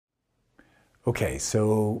Okay,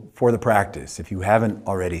 so for the practice, if you haven't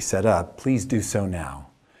already set up, please do so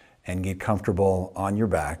now and get comfortable on your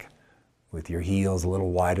back with your heels a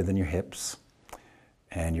little wider than your hips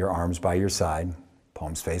and your arms by your side,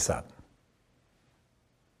 palms face up.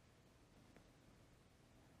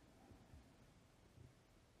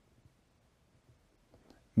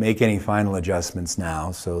 Make any final adjustments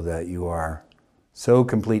now so that you are so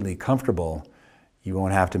completely comfortable you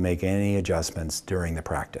won't have to make any adjustments during the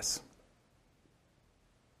practice.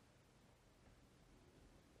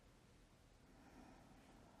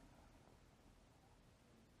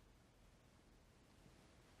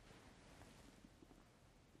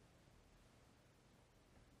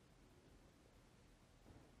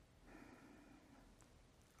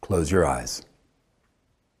 Close your eyes.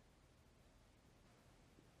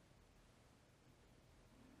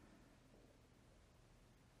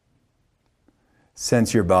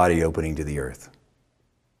 Sense your body opening to the earth.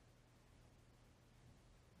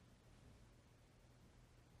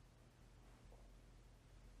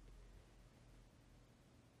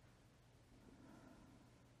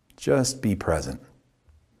 Just be present.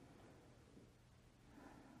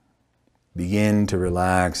 Begin to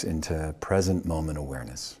relax into present moment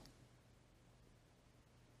awareness.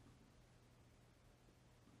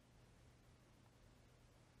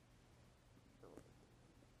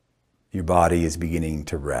 Your body is beginning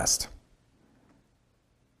to rest.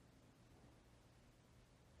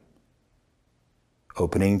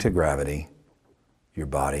 Opening to gravity, your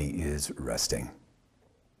body is resting.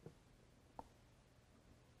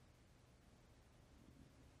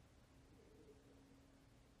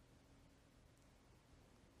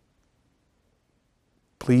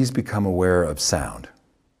 Please become aware of sound.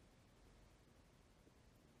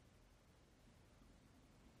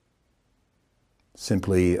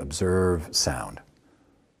 Simply observe sound.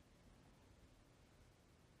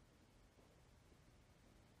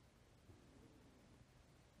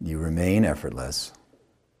 You remain effortless,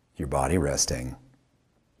 your body resting.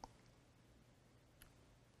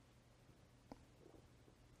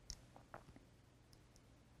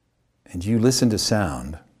 And you listen to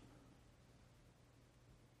sound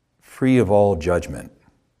free of all judgment.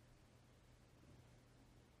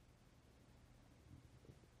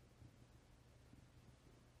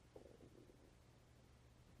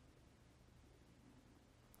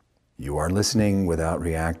 You are listening without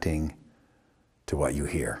reacting to what you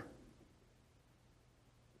hear.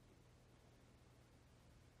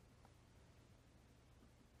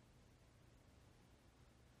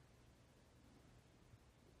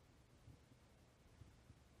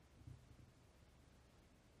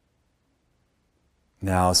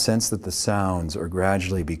 Now sense that the sounds are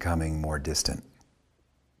gradually becoming more distant.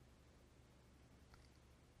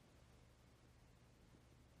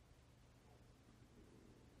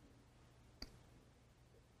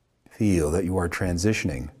 Feel that you are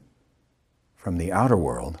transitioning from the outer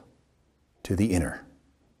world to the inner.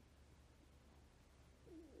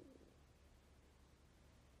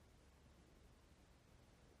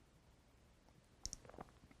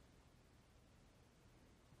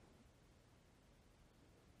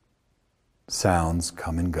 Sounds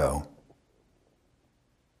come and go.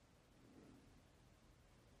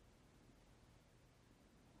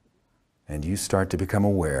 And you start to become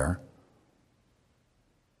aware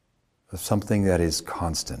of something that is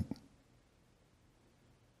constant.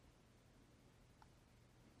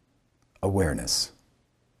 Awareness.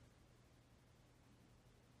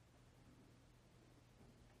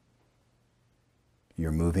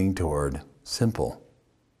 You're moving toward simple,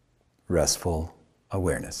 restful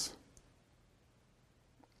awareness.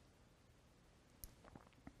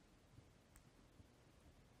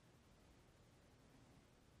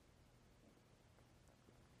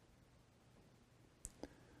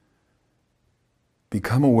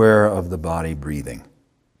 Become aware of the body breathing.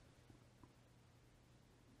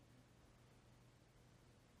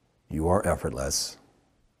 You are effortless,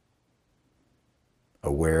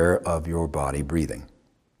 aware of your body breathing.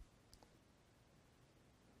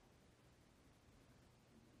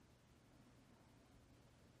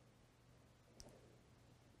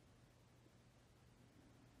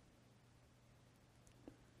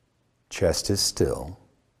 Chest is still,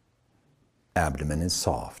 abdomen is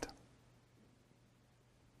soft.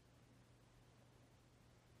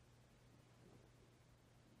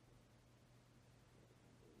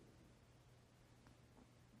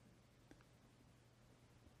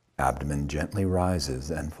 Abdomen gently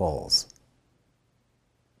rises and falls.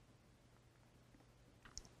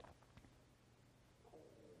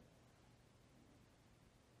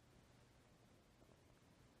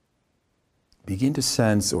 begin to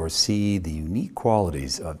sense or see the unique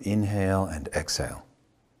qualities of inhale and exhale.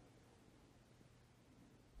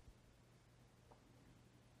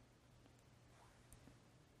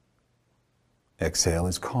 Exhale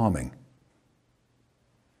is calming.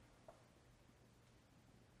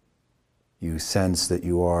 You sense that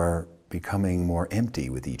you are becoming more empty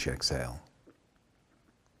with each exhale.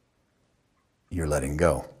 You're letting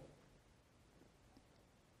go.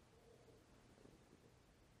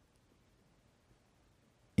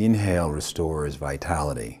 Inhale restores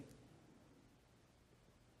vitality.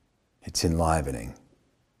 It's enlivening,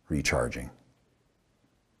 recharging.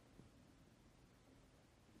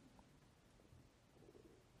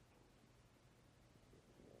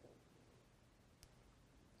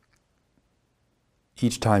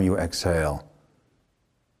 Each time you exhale,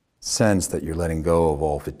 sense that you're letting go of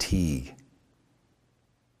all fatigue,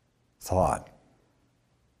 thought,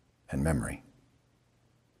 and memory.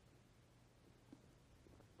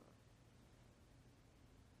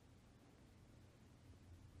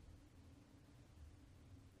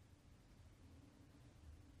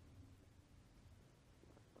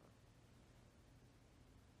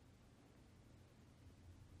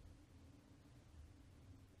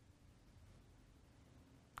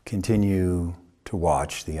 Continue to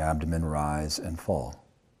watch the abdomen rise and fall.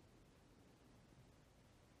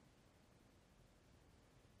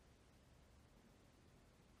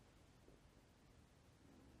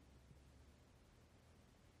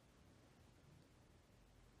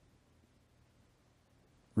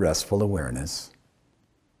 Restful awareness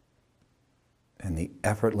and the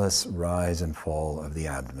effortless rise and fall of the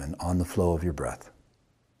abdomen on the flow of your breath.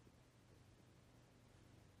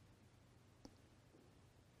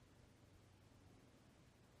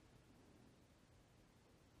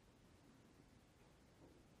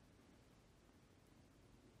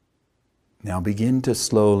 Now begin to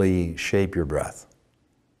slowly shape your breath.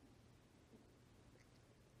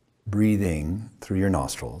 Breathing through your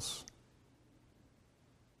nostrils.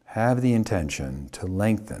 Have the intention to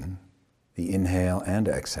lengthen the inhale and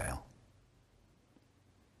exhale.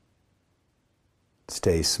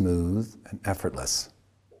 Stay smooth and effortless.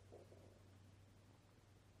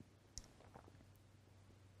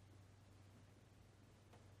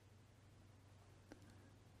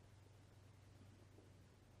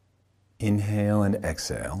 Inhale and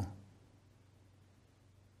exhale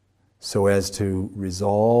so as to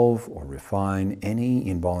resolve or refine any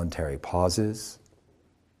involuntary pauses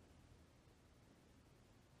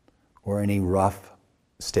or any rough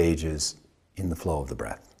stages in the flow of the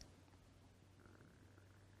breath.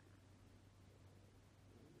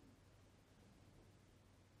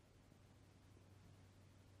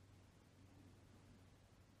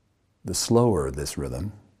 The slower this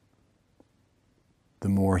rhythm, the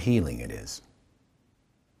more healing it is.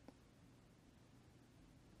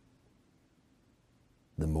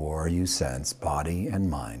 The more you sense body and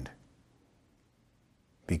mind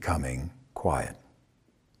becoming quiet.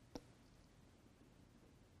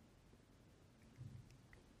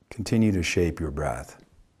 Continue to shape your breath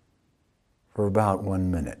for about 1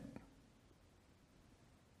 minute.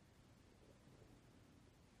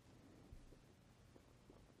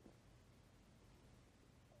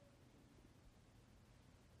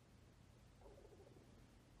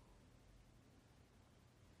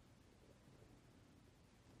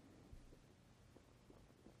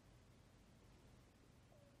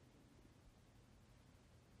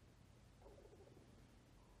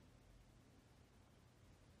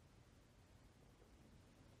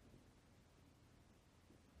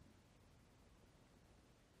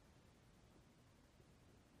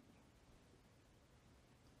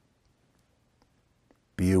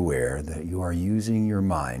 Be aware that you are using your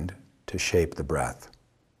mind to shape the breath,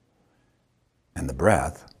 and the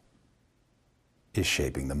breath is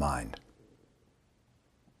shaping the mind.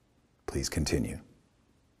 Please continue.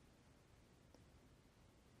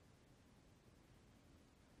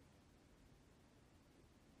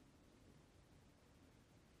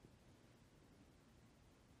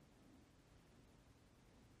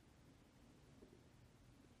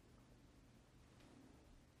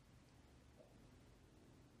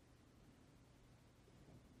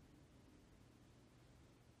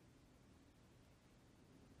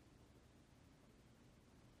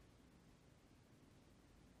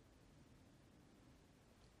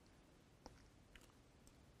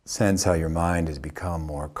 Sense how your mind has become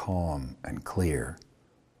more calm and clear,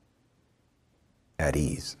 at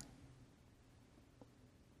ease.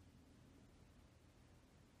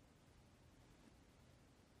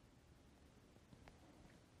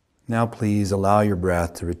 Now please allow your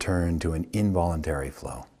breath to return to an involuntary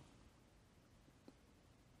flow.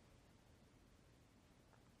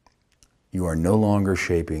 You are no longer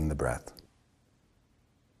shaping the breath.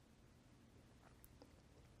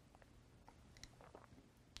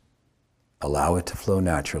 Allow it to flow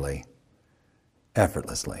naturally,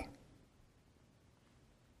 effortlessly.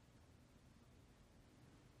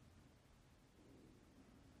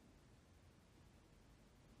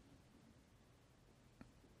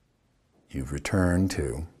 You've returned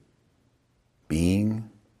to being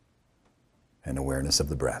and awareness of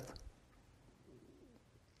the breath.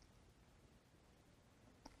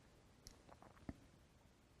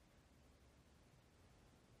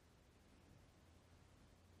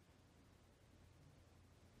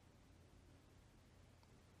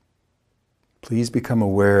 Please become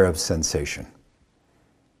aware of sensation,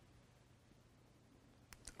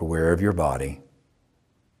 aware of your body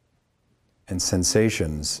and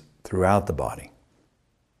sensations throughout the body.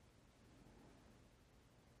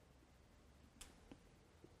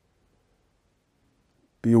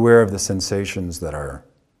 Be aware of the sensations that are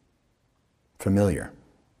familiar.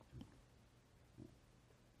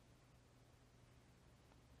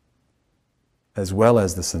 As well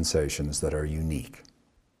as the sensations that are unique.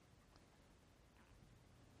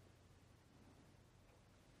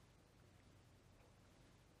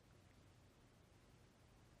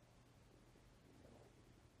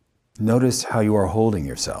 Notice how you are holding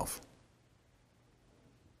yourself.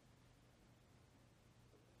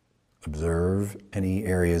 Observe any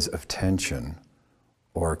areas of tension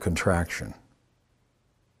or contraction.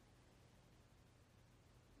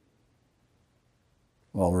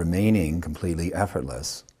 While remaining completely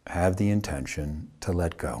effortless, have the intention to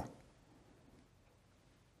let go.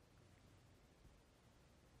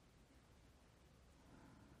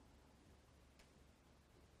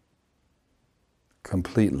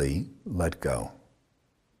 Completely let go.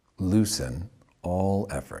 Loosen all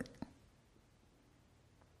effort.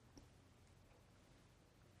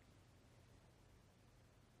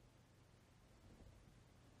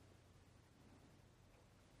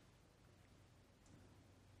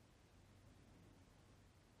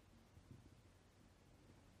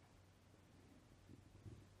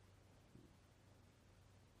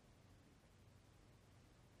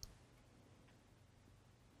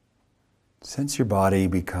 Sense your body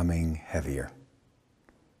becoming heavier.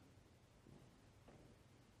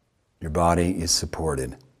 Your body is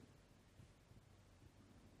supported.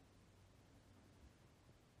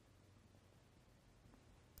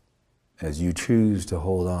 As you choose to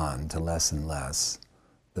hold on to less and less,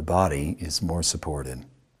 the body is more supported.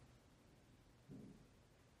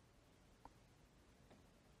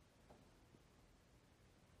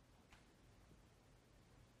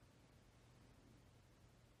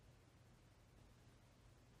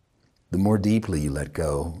 The more deeply you let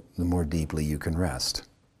go, the more deeply you can rest.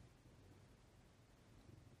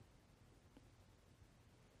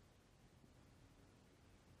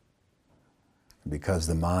 Because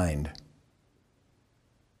the mind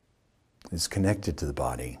is connected to the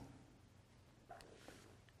body,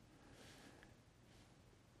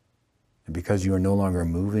 and because you are no longer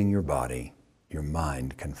moving your body, your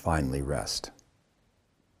mind can finally rest.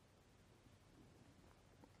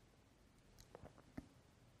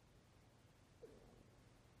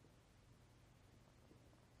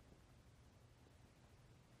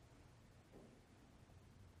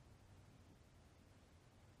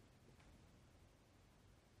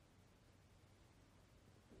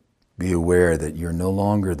 Be aware that you're no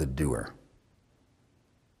longer the doer.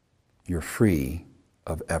 You're free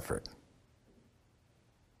of effort.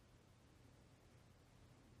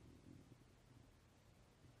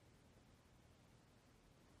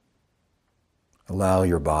 Allow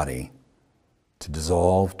your body to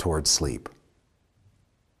dissolve towards sleep.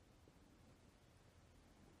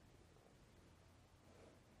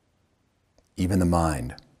 Even the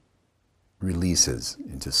mind releases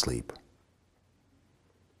into sleep.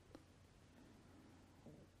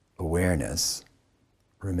 Awareness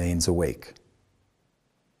remains awake.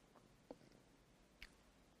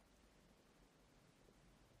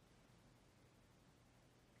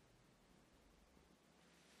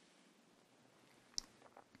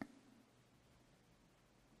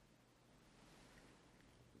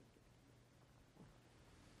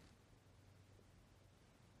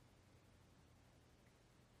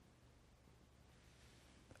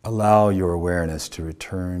 Allow your awareness to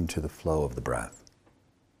return to the flow of the breath.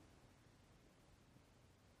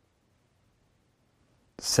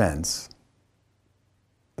 Sense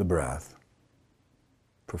the breath,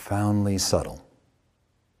 profoundly subtle.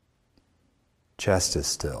 Chest is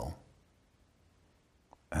still.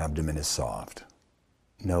 Abdomen is soft.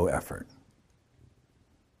 No effort.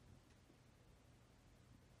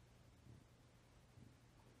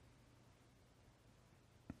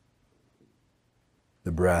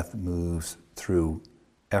 the breath moves through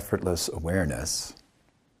effortless awareness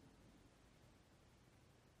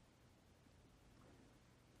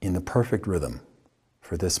in the perfect rhythm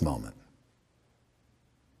for this moment.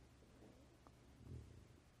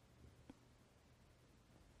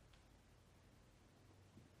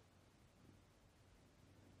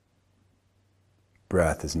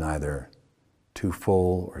 Breath is neither too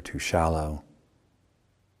full or too shallow,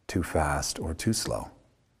 too fast or too slow.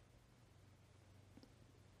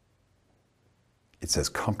 It's as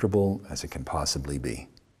comfortable as it can possibly be.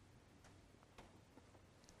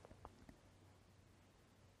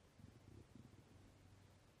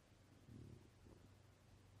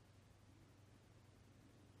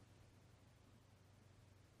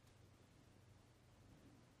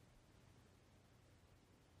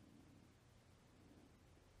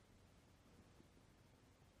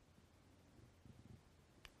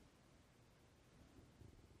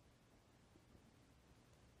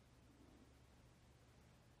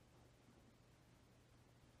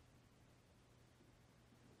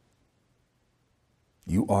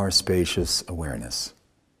 You are spacious awareness,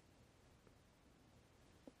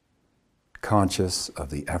 conscious of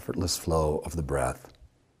the effortless flow of the breath,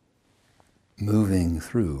 moving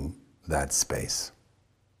through that space.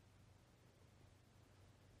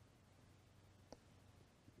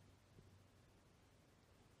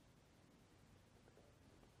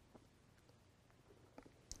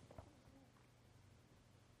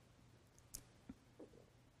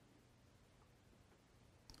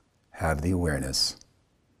 Have the awareness,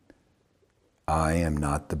 I am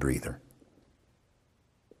not the breather.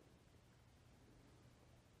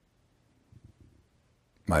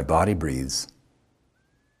 My body breathes.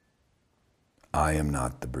 I am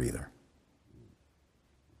not the breather.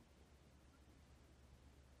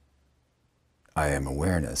 I am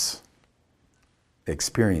awareness,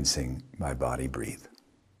 experiencing my body breathe.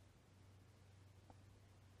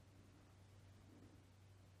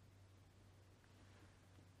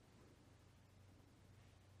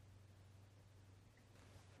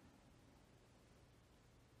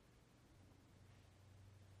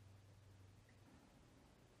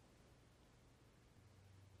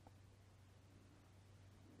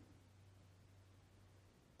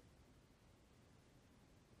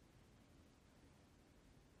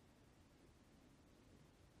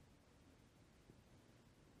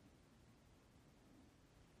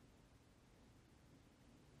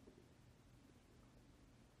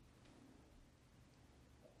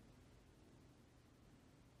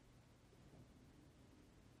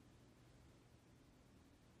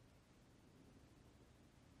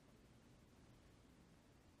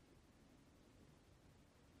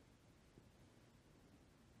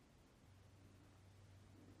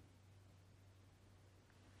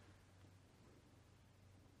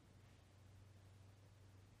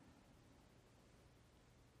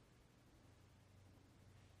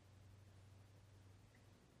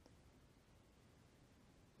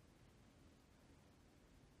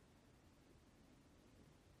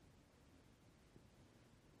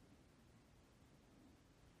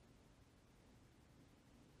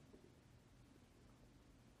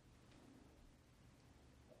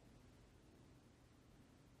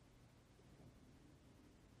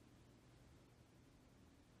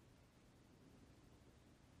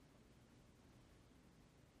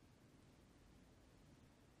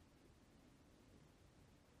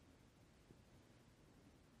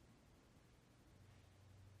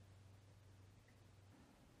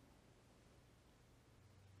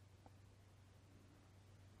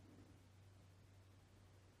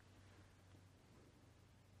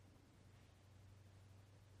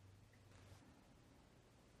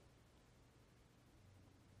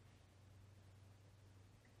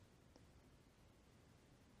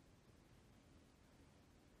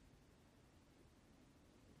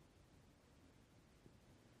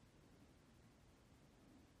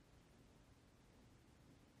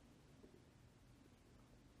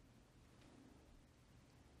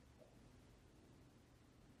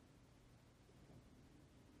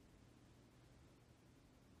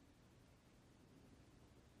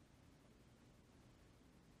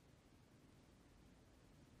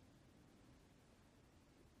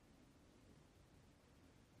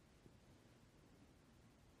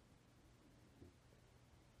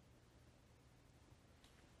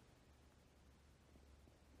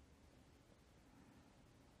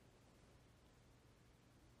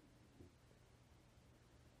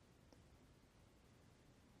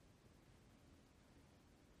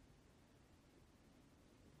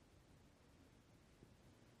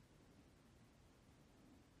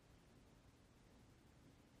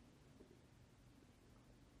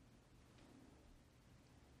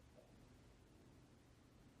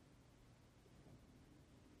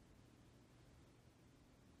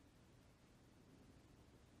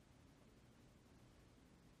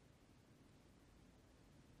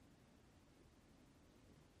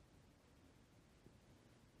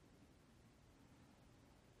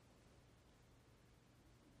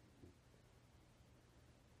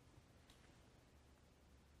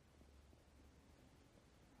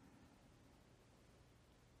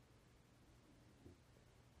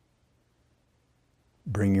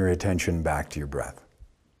 bring your attention back to your breath.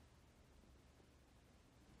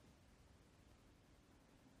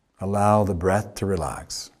 Allow the breath to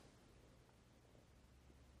relax.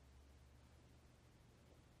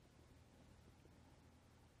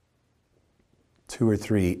 Two or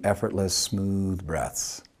three effortless, smooth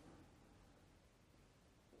breaths.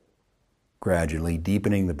 Gradually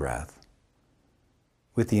deepening the breath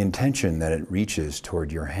with the intention that it reaches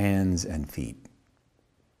toward your hands and feet.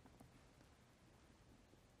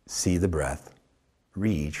 See the breath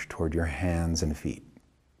reach toward your hands and feet.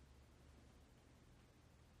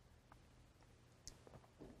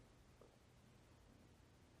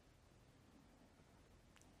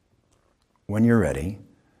 When you're ready,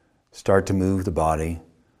 start to move the body,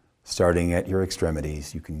 starting at your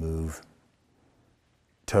extremities. You can move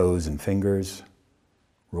toes and fingers,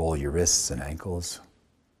 roll your wrists and ankles,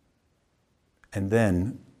 and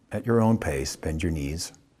then, at your own pace, bend your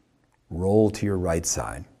knees, roll to your right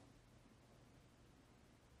side.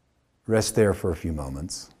 Rest there for a few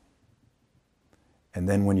moments, and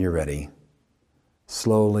then when you're ready,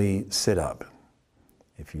 slowly sit up.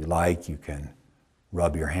 If you like, you can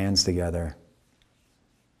rub your hands together,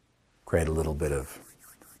 create a little bit of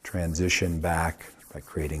transition back by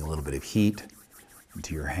creating a little bit of heat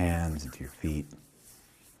into your hands, into your feet.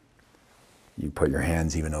 You put your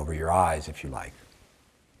hands even over your eyes if you like.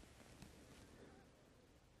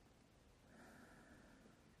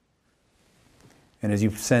 And as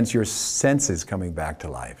you sense your senses coming back to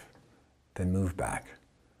life, then move back.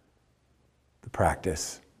 The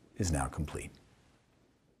practice is now complete.